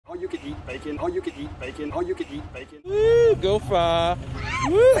can eat bacon. All you can eat bacon. All you can eat bacon. Woo, go far.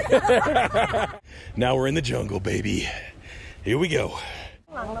 Woo. Now we're in the jungle, baby. Here we go.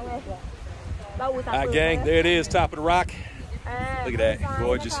 All right, gang, there it is, top of the rock. Look at that,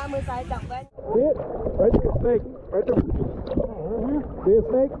 gorgeous. See it? Right there, snake. Right there. See a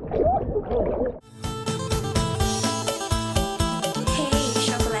snake? Hey,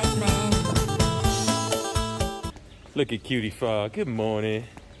 chocolate man. Look at Cutie Fa. Good morning.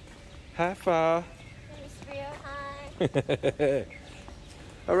 Hi, Fa. Hi.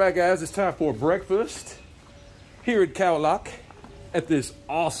 All right, guys, it's time for breakfast here at Khao Lak at this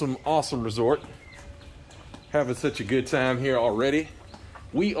awesome, awesome resort. Having such a good time here already.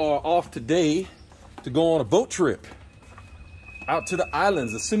 We are off today to go on a boat trip out to the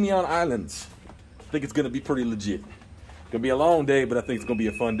islands, the Similan Islands. I think it's gonna be pretty legit. Gonna be a long day, but I think it's gonna be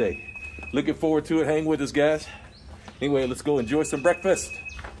a fun day. Looking forward to it. Hang with us, guys. Anyway, let's go enjoy some breakfast.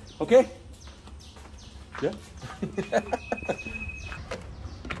 Okay? Yeah.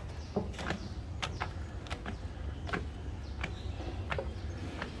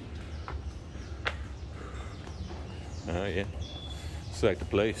 Oh yeah, select the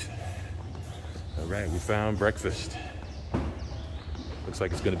place. All right, we found breakfast. Looks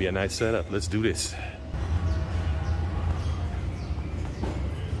like it's gonna be a nice setup. Let's do this.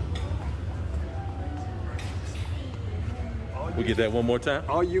 We get that one more time?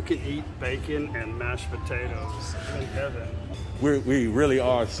 All you can eat bacon and mashed potatoes. I'm in heaven. We really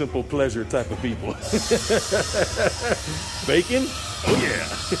are simple pleasure type of people. Bacon? Oh yeah.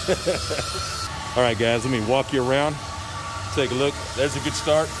 All right, guys, let me walk you around. Take a look. There's a good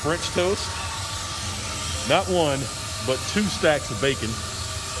start. French toast. Not one, but 2 stacks of bacon.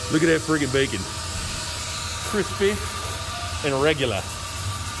 Look at that friggin' bacon. Crispy and regular.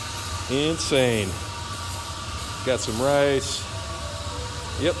 Insane. Got some rice.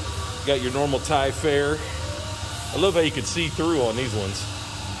 Yep. Got your normal Thai fare. I love how you can see through on these ones.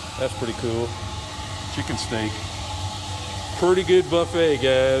 That's pretty cool. Chicken steak. Pretty good buffet,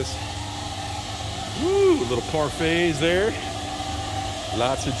 guys. Woo, little parfaits there.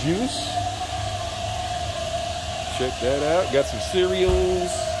 Lots of juice. Check that out. Got some cereals.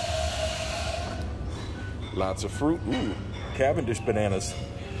 Lots of fruit. Ooh, Cavendish bananas.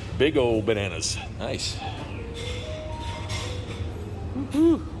 Big old bananas. Nice.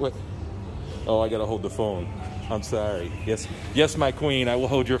 Woo-hoo. What? Oh, I gotta hold the phone. I'm sorry. Yes, my queen, I will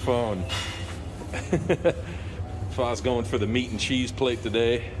hold your phone. Fa's going for the meat and cheese plate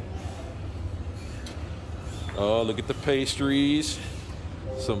today. Oh, look at the pastries.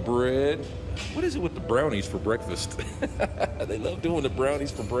 Some bread. What is it with the brownies for breakfast? They love doing the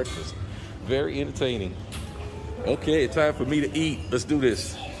brownies for breakfast. Very entertaining. Okay, time for me to eat. Let's do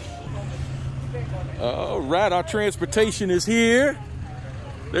this. All right, our transportation is here.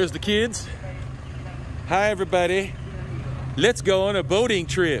 There's the kids. Hi, everybody. Let's go on a boating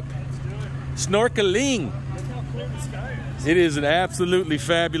trip. Snorkeling. Look how clear the sky is. It is an absolutely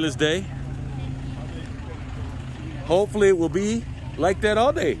fabulous day. Hopefully it will be like that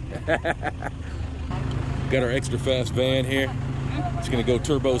all day. Got our extra fast van here. It's gonna go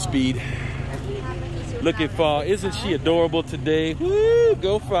turbo speed. Look at Fa. Isn't she adorable today? Woo,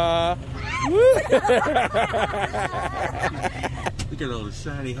 go Fa. Woo. Look at all the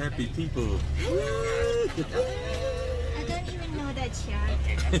shiny, happy people. I don't even know that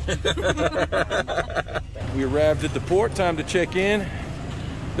chat. We arrived at the port. Time to check in.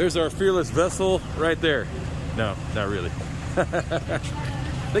 There's our fearless vessel right there. No, not really.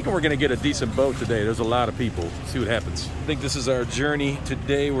 Thinking we're gonna get a decent boat today. There's a lot of people. See what happens. I think this is our journey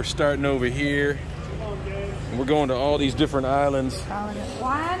today. We're starting over here. And we're going to all these different islands.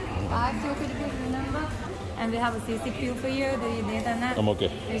 152 number, and we have a CCQ for you. Do you need that? I'm okay.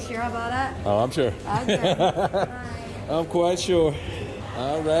 Are you sure about that? Oh, I'm sure. Okay. I'm quite sure.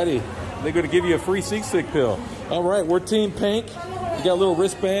 Alrighty. They're gonna give you a free seasick pill. All right, we're Team Pink. You got little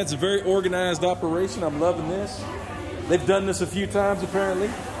wristbands. It's a very organized operation. I'm loving this. They've done this a few times apparently.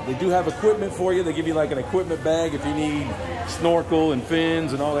 They do have equipment for you. They give you like an equipment bag if you need snorkel and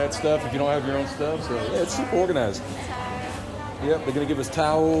fins and all that stuff if you don't have your own stuff. So yeah, it's super organized. Yep, they're gonna give us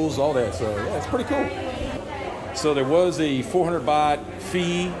towels, all that. So yeah, it's pretty cool. So there was a 400 baht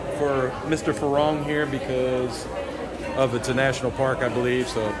fee for Mr. Farong here because of it's a national park, I believe.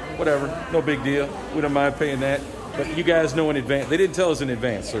 So whatever, no big deal. We don't mind paying that. But you guys know in advance. They didn't tell us in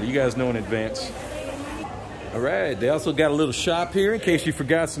advance, so you guys know in advance. All right, they also got a little shop here in case you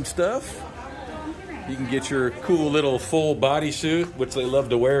forgot some stuff. You can get your cool little full body suit, which they love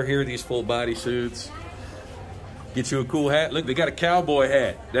to wear here, these full body suits. Get you a cool hat. Look, they got a cowboy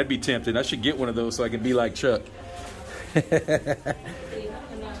hat. That'd be tempting. I should get one of those so I can be like Chuck.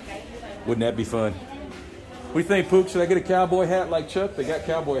 Wouldn't that be fun? What do you think, Pook? Should I get a cowboy hat like Chuck? They got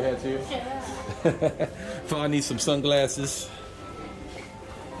cowboy hats here. If I need some sunglasses.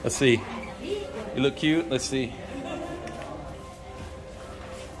 Let's see. You look cute. Let's see.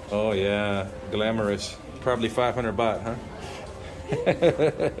 Oh yeah, glamorous. Probably 500 baht, huh?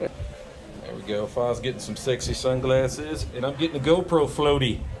 There we go. Fa's getting some sexy sunglasses, and I'm getting a GoPro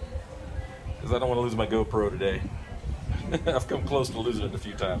floaty because I don't want to lose my GoPro today. I've come close to losing it a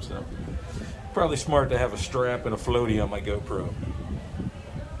few times now. Probably smart to have a strap and a floaty on my GoPro.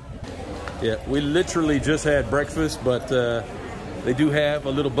 Yeah, we literally just had breakfast, but they do have a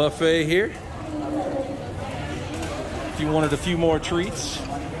little buffet here. If you wanted a few more treats.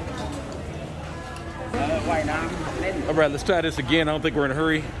 All right, let's try this again. I don't think we're in a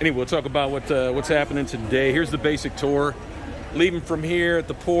hurry. Anyway, we'll talk about what's happening today. Here's the basic tour. Leaving from here at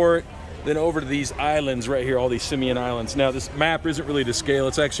the port, then over to these islands right here, all these Similan islands. Now, this map isn't really to scale.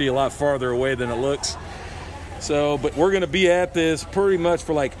 It's actually a lot farther away than it looks. So, but we're going to be at this pretty much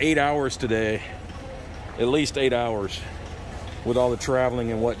for like 8 hours today. At least 8 hours with all the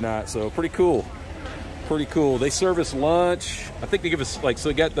traveling and whatnot. So, pretty cool. Pretty cool. They serve us lunch. I think they give us, like, so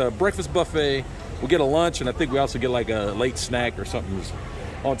they got the breakfast buffet. We'll get a lunch, and I think we also get like a late snack or something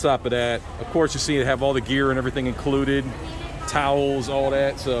on top of that. Of course, you see they have all the gear and everything included. Towels, all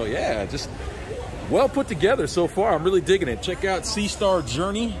that. So yeah, just well put together so far. I'm really digging it. Check out SeaStar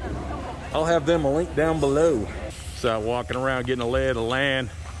Journey. I'll have them a link down below. So walking around getting a lay of the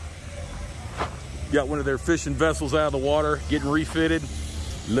land. Got one of their fishing vessels out of the water, getting refitted.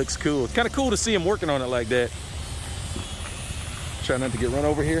 Looks cool. It's kind of cool to see them working on it like that. Try not to get run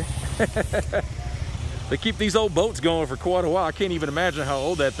over here. They keep these old boats going for quite a while. I can't even imagine how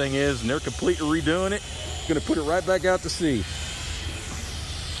old that thing is, and they're completely redoing it. Gonna put it right back out to sea.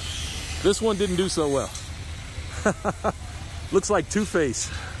 This one didn't do so well. Looks like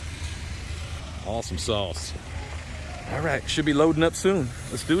Two-Face. Awesome sauce. All right, should be loading up soon.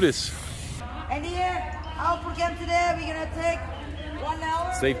 Let's do this. And here, our program today, we're gonna take 1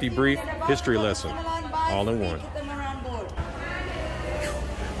 hour. Safety brief, history lesson, all in one.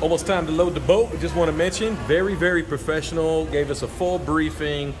 Almost time to load the boat. I just want to mention, very, very professional. Gave us a full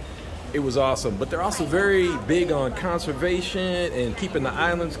briefing. It was awesome. But they're also very big on conservation and keeping the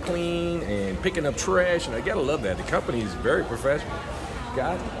islands clean and picking up trash. And I gotta love that. The company is very professional.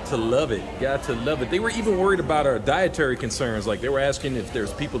 Got to love it. Got to love it. They were even worried about our dietary concerns. Like they were asking if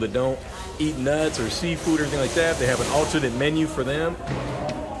there's people that don't eat nuts or seafood or anything like that. They have an alternate menu for them.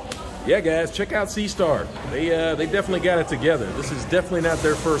 Yeah, guys, check out SeaStar. They definitely got it together. This is definitely not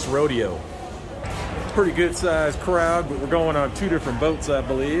their first rodeo. Pretty good sized crowd, but we're going on 2 different boats, I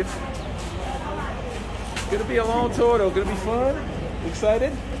believe. Gonna be a long tour though, gonna be fun.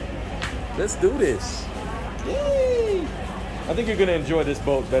 Excited? Let's do this. Yay! I think you're gonna enjoy this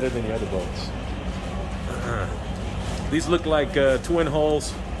boat better than the other boats. These look like twin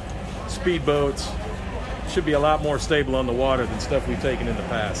hulls, speedboats. Should be a lot more stable on the water than stuff we've taken in the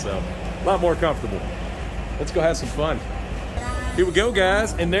past, so a lot more comfortable. Let's go have some fun. Here we go,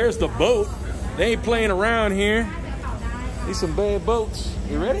 guys, and there's the boat. They ain't playing around here. These some bad boats.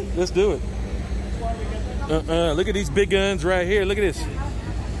 You ready? Let's do it. Look at these big guns right here. Look at this.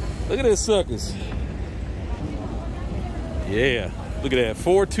 Look at these suckers. Yeah, look at that.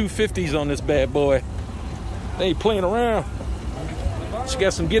 4 250s on this bad boy. They ain't playing around. She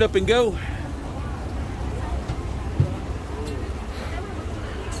got some get up and go.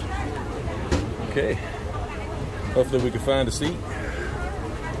 Okay, hopefully we can find a seat.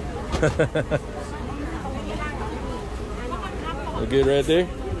 We're good right there.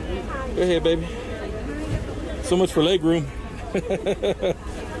 Go ahead, baby. So much for leg room.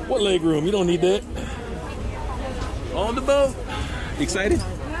 What leg room? You don't need that. On the boat. Excited?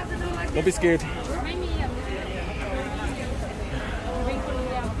 Don't be scared.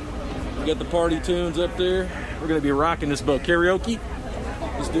 We got the party tunes up there. We're gonna be rocking this boat. Karaoke?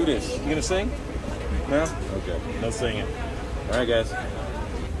 Let's do this. You gonna sing? No? Okay, no singing. All right, guys.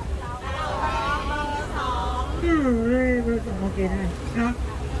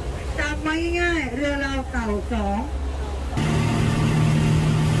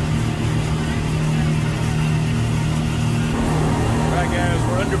 Alright guys,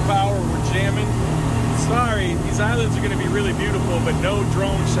 we're under power, we're jamming. Sorry, these islands are gonna be really beautiful, but no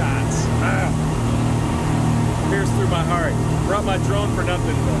drone shots. Pierced through my heart. Brought my drone for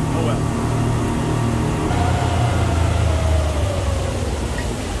nothing, but oh well.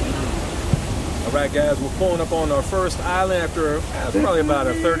 Alright guys, we're pulling up on our first island after probably about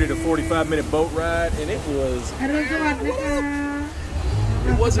a 30 to 45 minute boat ride, and it was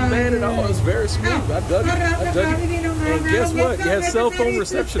wasn't bad at all. It was very smooth. I dug it. I dug it. And guess what? You have cell phone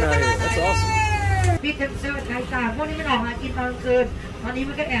reception out here. That's awesome. พี่เคนเซอร์ไทยตาพวกนี้มันออกหากินตอนคืนตอนนี้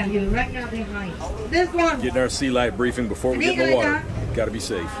มันก็แอบอยู่แรกเงาเพลงไทย This one Getting our sea life briefing before we get in the water. Gotta be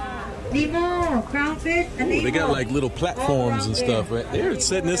safe. Nemo clownfish Ooh, they got like little platforms and stuff right there. It's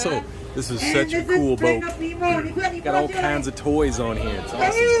setting this up. This is such a cool boat. Got all kinds of toys on here. It's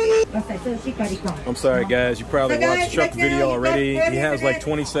awesome. I'm sorry, guys. You probably watched Chuck's video already. He has like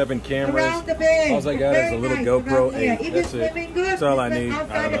 27 cameras. All I got is a little GoPro 8. That's it. That's all I need.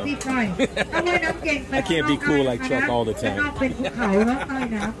 I don't know. I can't be cool like Chuck all the time.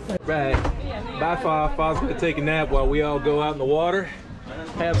 Right. Bye, Fa. Fa's gonna take a nap while we all go out in the water.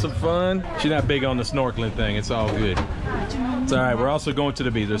 Have some fun. She's not big on the snorkeling thing. It's all good. It's all right. We're also going to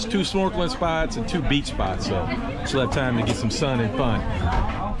the beach. There's 2 snorkeling spots and 2 beach spots, so she'll have time to get some sun and fun.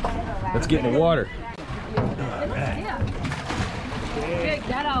 Let's get in the water.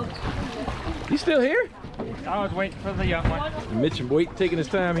 Get out. You still here? I was waiting for the young one. Mitch and Boyd taking his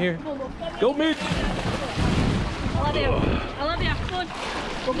time here. Go, Mitch. I love you. I love you. Food.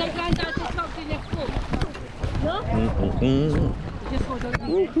 We're going to go down to talk to your food. No? Just hold on.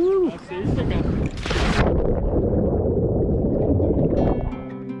 Woohoo.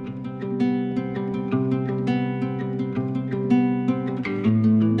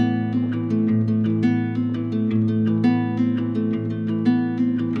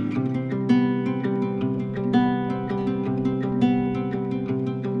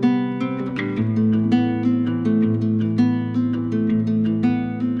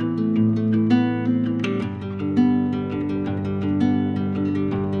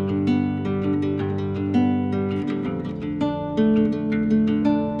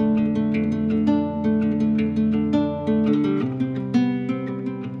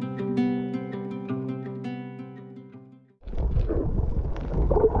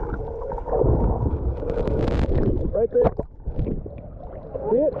 Right there.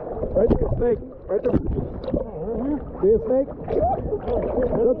 See it? Right there, snake. Right there. See a snake?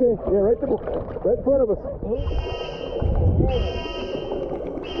 Okay, yeah, right there. Right in front of us.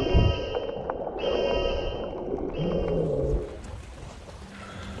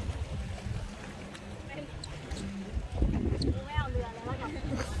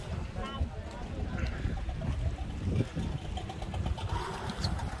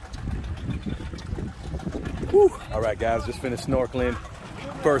 Whew. All right, guys, just finished snorkeling.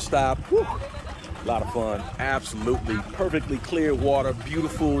 First stop. Whew. A lot of fun. Absolutely perfectly clear water.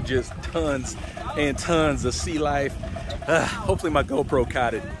 Beautiful, just tons and tons of sea life. Hopefully my GoPro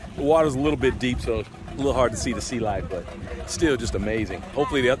caught it. The water's a little bit deep, so a little hard to see the sea life, but still just amazing.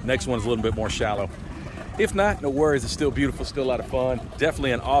 Hopefully the next one's a little bit more shallow. If not, no worries. It's still beautiful, still a lot of fun.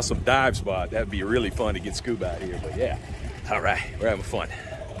 Definitely an awesome dive spot. That'd be really fun to get scuba out here, but yeah. All right, we're having fun.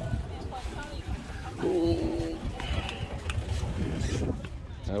 Ooh.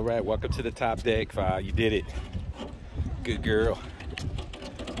 All right, welcome to the top deck, Fi. You did it. Good girl.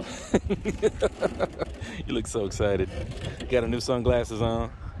 You look so excited. Got her new sunglasses on.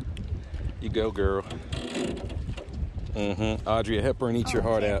 You go, girl. Audrey Hepburn, eat your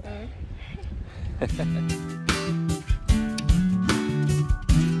heart out.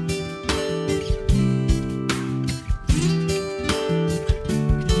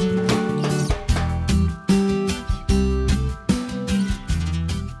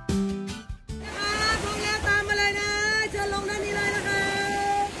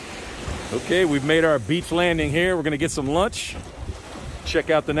 Okay, we've made our beach landing here. We're gonna get some lunch. Check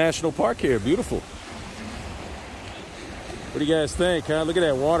out the national park here, beautiful. What do you guys think, huh? Look at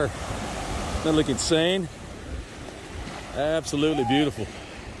that water. Doesn't that look insane? Absolutely beautiful.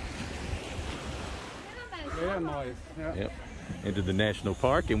 Yeah, nice. Yeah. Yep, into the national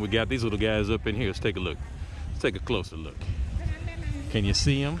park, and we got these little guys up in here. Let's take a look. Let's take a closer look. Can you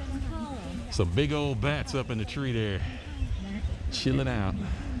see them? Some big old bats up in the tree there, chilling out.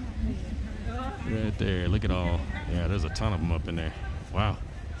 Right there, look at all. Yeah, there's a ton of them up in there. Wow,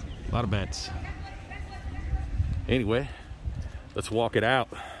 a lot of bats. Anyway, let's walk it out.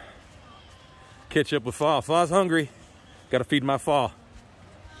 Catch up with Fa. Fa's hungry. Gotta feed my Fa.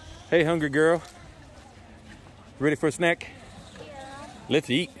 Hey, hungry girl. Ready for a snack? Yeah. Let's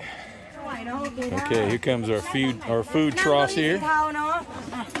eat. Okay, here comes our food trough here.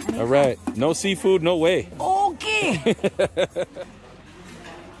 All right, no seafood, no way. Okay.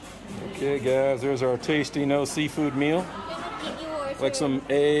 Okay, guys, there's our tasty no seafood meal. Like some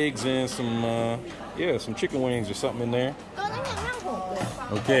eggs and some, yeah, some chicken wings or something in there.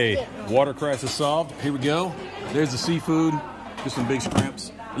 Okay, water crisis solved. Here we go. There's the seafood, just some big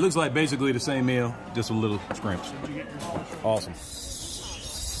scrimps. It looks like basically the same meal, just a little scrimps. Awesome.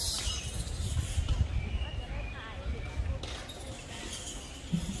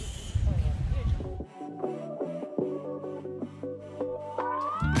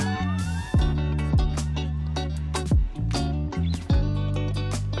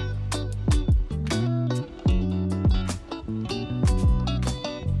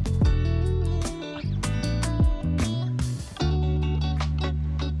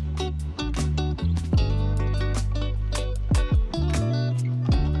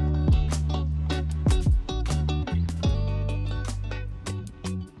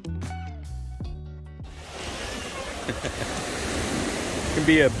 Can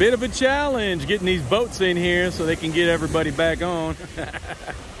be a bit of a challenge getting these boats in here so they can get everybody back on.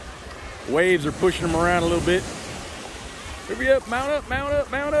 Waves are pushing them around a little bit. Hurry up, mount up, mount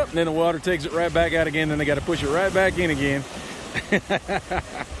up, mount up. And then the water takes it right back out again. Then they got to push it right back in again.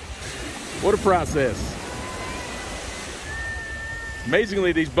 What a process.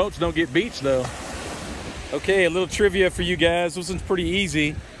 Amazingly, these boats don't get beached though. Okay, a little trivia for you guys. This one's pretty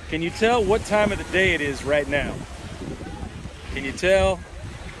easy. Can you tell what time of the day it is right now? Can you tell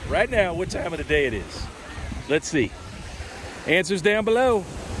right now what time of the day it is? Let's see. Answers down below.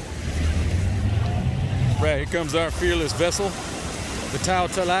 Right, here comes our fearless vessel, the Tao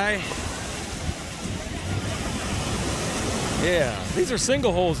Talai. Yeah, these are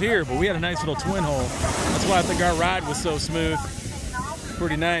single holes here, but we had a nice little twin hole. That's why I think our ride was so smooth.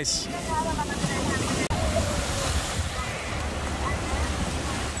 Pretty nice.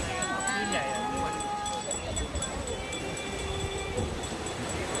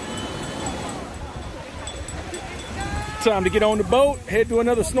 Time to get on the boat, head to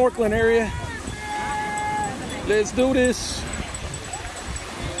another snorkeling area. Let's do this.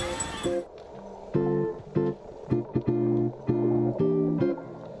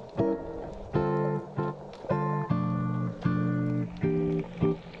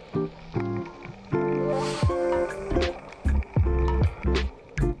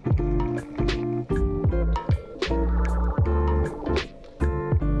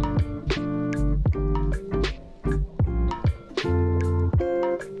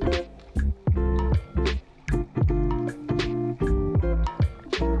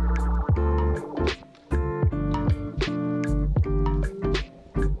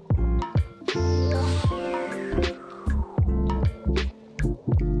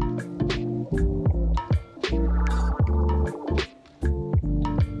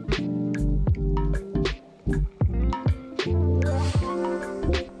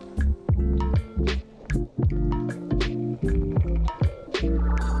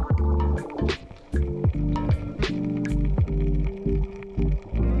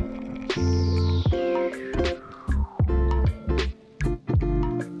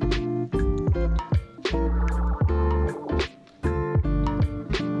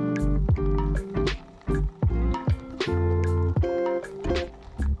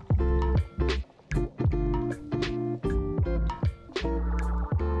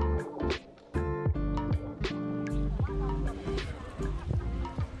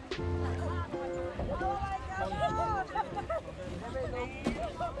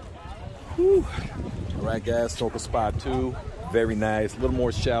 Whew. All right, guys, snorkel spot 2, very nice, a little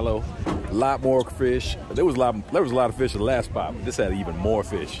more shallow, a lot more fish. There was a lot of fish in the last spot, but this had even more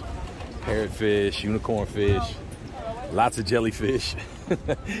fish. Parrotfish, unicorn fish, lots of jellyfish.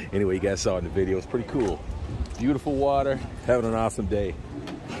 Anyway, you guys saw it in the video. It's pretty cool. Beautiful water, having an awesome day.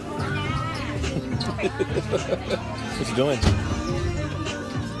 What you doing?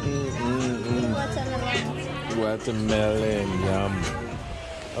 Watermelon, yum.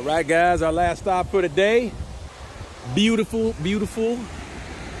 All right, guys, our last stop for the day. Beautiful, beautiful.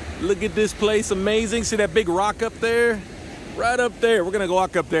 Look at this place, amazing. See that big rock up there? Right up there. We're gonna go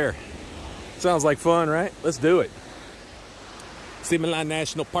walk up there. Sounds like fun, right? Let's do it. Similan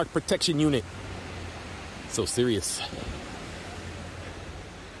National Park Protection Unit. So serious.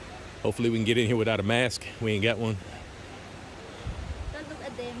 Hopefully we can get in here without a mask. We ain't got one. Don't look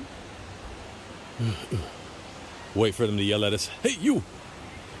at them. Wait for them to yell at us. Hey, you!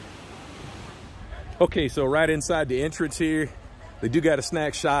 Okay, so right inside the entrance here, they do got a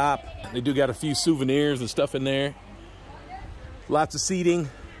snack shop. They do got a few souvenirs and stuff in there. Lots of seating.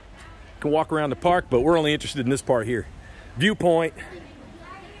 Can walk around the park, but we're only interested in this part here. Viewpoint.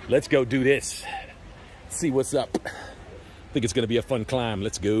 Let's go do this. See what's up. I think it's gonna be a fun climb.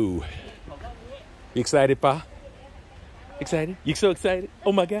 Let's go. You excited, Pa? Excited? You so excited?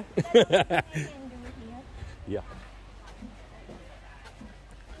 Oh my God. Yeah.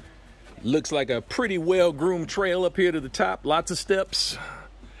 Looks like a pretty well-groomed trail up here to the top. Lots of steps.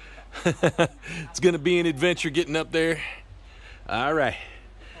 It's gonna be an adventure getting up there. All right,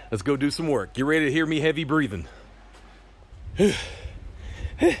 let's go do some work. You ready to hear me heavy breathing? All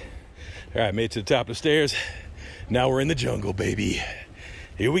right, made it to the top of the stairs. Now we're in the jungle, baby.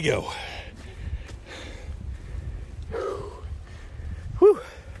 Here we go. Whew.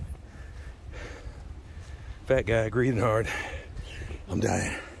 Fat guy breathing hard. I'm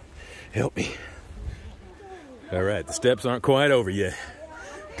dying. Help me. All right, the steps aren't quite over yet.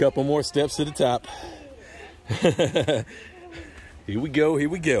 Couple more steps to the top. Here we go, here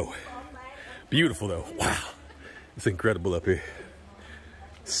we go. Beautiful though, wow. It's incredible up here.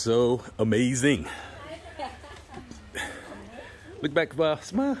 So amazing. Look back,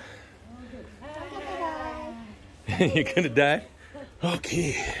 smile. You're gonna die?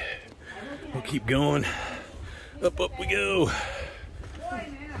 Okay. We'll keep going. Up we go.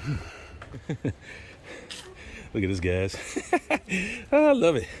 Look at this, guys. Oh, I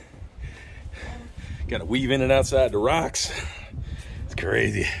love it. Gotta weave in and outside the rocks. It's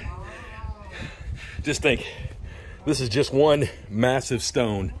crazy. Just think, this is just one massive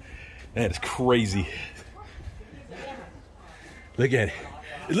stone. That is crazy. Look at it.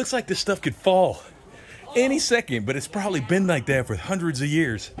 It looks like this stuff could fall any second, but it's probably been like that for hundreds of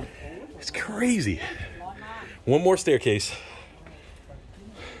years. It's crazy. One more staircase.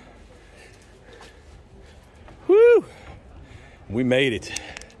 Woo! We made it.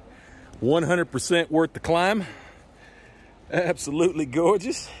 100% worth the climb. Absolutely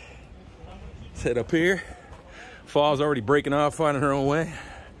gorgeous. Let's head up here. Fall's already breaking off, finding her own way.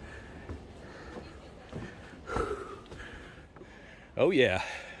 Oh yeah.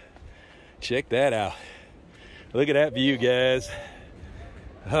 Check that out. Look at that view, guys.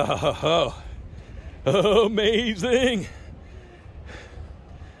 Oh, amazing.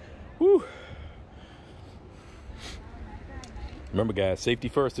 Woo. Remember, guys, safety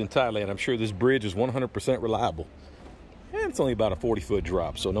first in Thailand. I'm sure this bridge is 100% reliable. And it's only about a 40-foot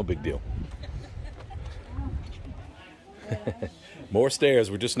drop, so no big deal. More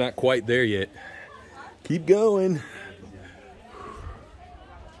stairs. We're just not quite there yet. Keep going.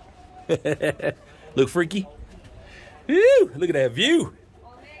 Look freaky. Woo, look at that view.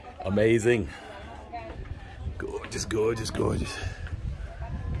 Amazing. Gorgeous, gorgeous, gorgeous.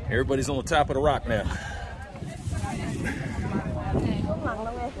 Everybody's on the top of the rock now.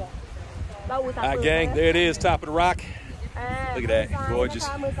 Alright, gang, there it is, top of the rock. Look at that, gorgeous.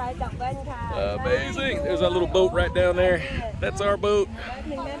 Amazing. There's our little boat right down there. That's our boat.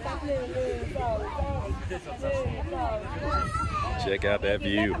 Check out that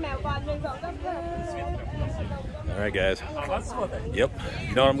view. Alright, guys. Yep,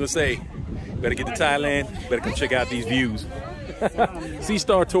 you know what I'm gonna say. Better get to Thailand, better come check out these views.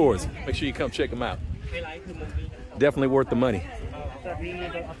 SeaStar Tours, make sure you come check them out. Definitely worth the money.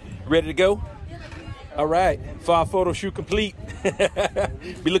 Ready to go? All right, 5 photo shoot complete.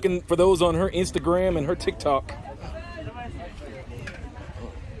 Be looking for those on her Instagram and her TikTok.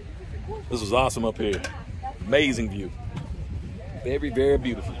 This was awesome up here. Amazing view. Very, very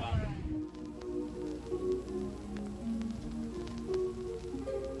beautiful.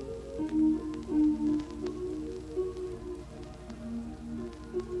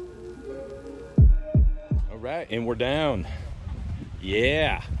 All right, and we're down.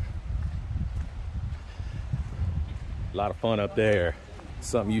 Yeah. A lot of fun up there.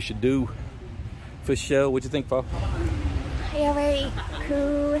 Something you should do for sure. What you think, Paul? Yeah, very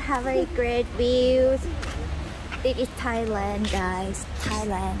cool. Have very great views. This is Thailand, guys.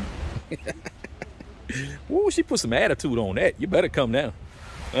 Thailand. Woo, she put some attitude on that. You better come now.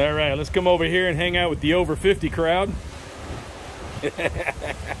 All right, let's come over here and hang out with the over 50 crowd.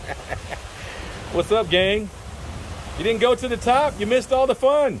 What's up, gang? You didn't go to the top? You missed all the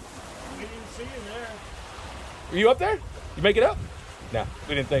fun. We didn't see you there. Were you up there? You make it up? No,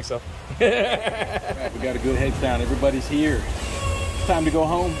 we didn't think so. Right, we got a good heads down. Everybody's here. It's time to go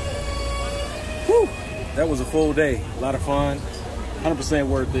home. Whew. That was a full day. A lot of fun. 100%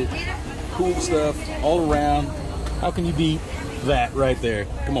 worth it. Cool stuff all around. How can you beat that right there?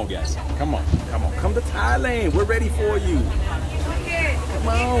 Come on, guys. Come on. Come on. Come to Thailand. We're ready for you. Come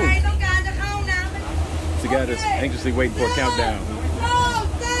on. So you got us anxiously waiting for a countdown.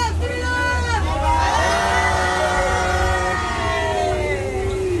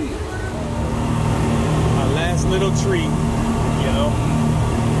 Our last little treat, you know.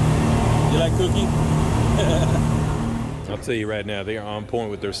 You like cookie? I'll tell you right now, they are on point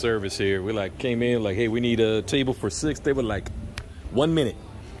with their service here. We came in like, hey, we need a table for 6. They were like, 1 minute.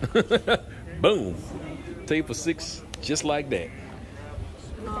 Boom. Table for 6, just like that.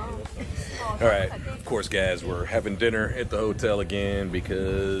 All right, of course, guys, we're having dinner at the hotel again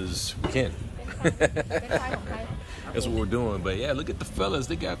because we can. That's what we're doing. But yeah, look at the fellas.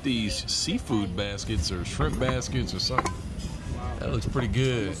 They got these seafood baskets or shrimp baskets or something. That looks pretty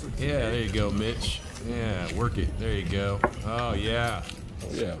good. Yeah, there you go, Mitch. Yeah, work it. There you go. Oh, yeah.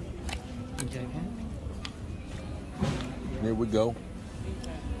 Oh, yeah. Here we go.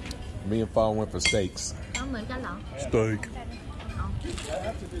 Me and Paul went for steaks. Steak.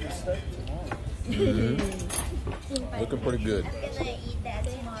 Looking pretty good.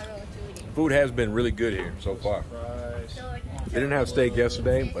 Food has been really good here so far. They didn't have steak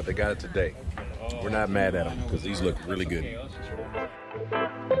yesterday, but they got it today. We're not mad at them because these look really good.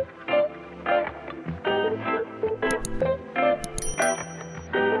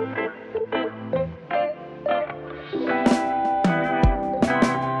 Bye.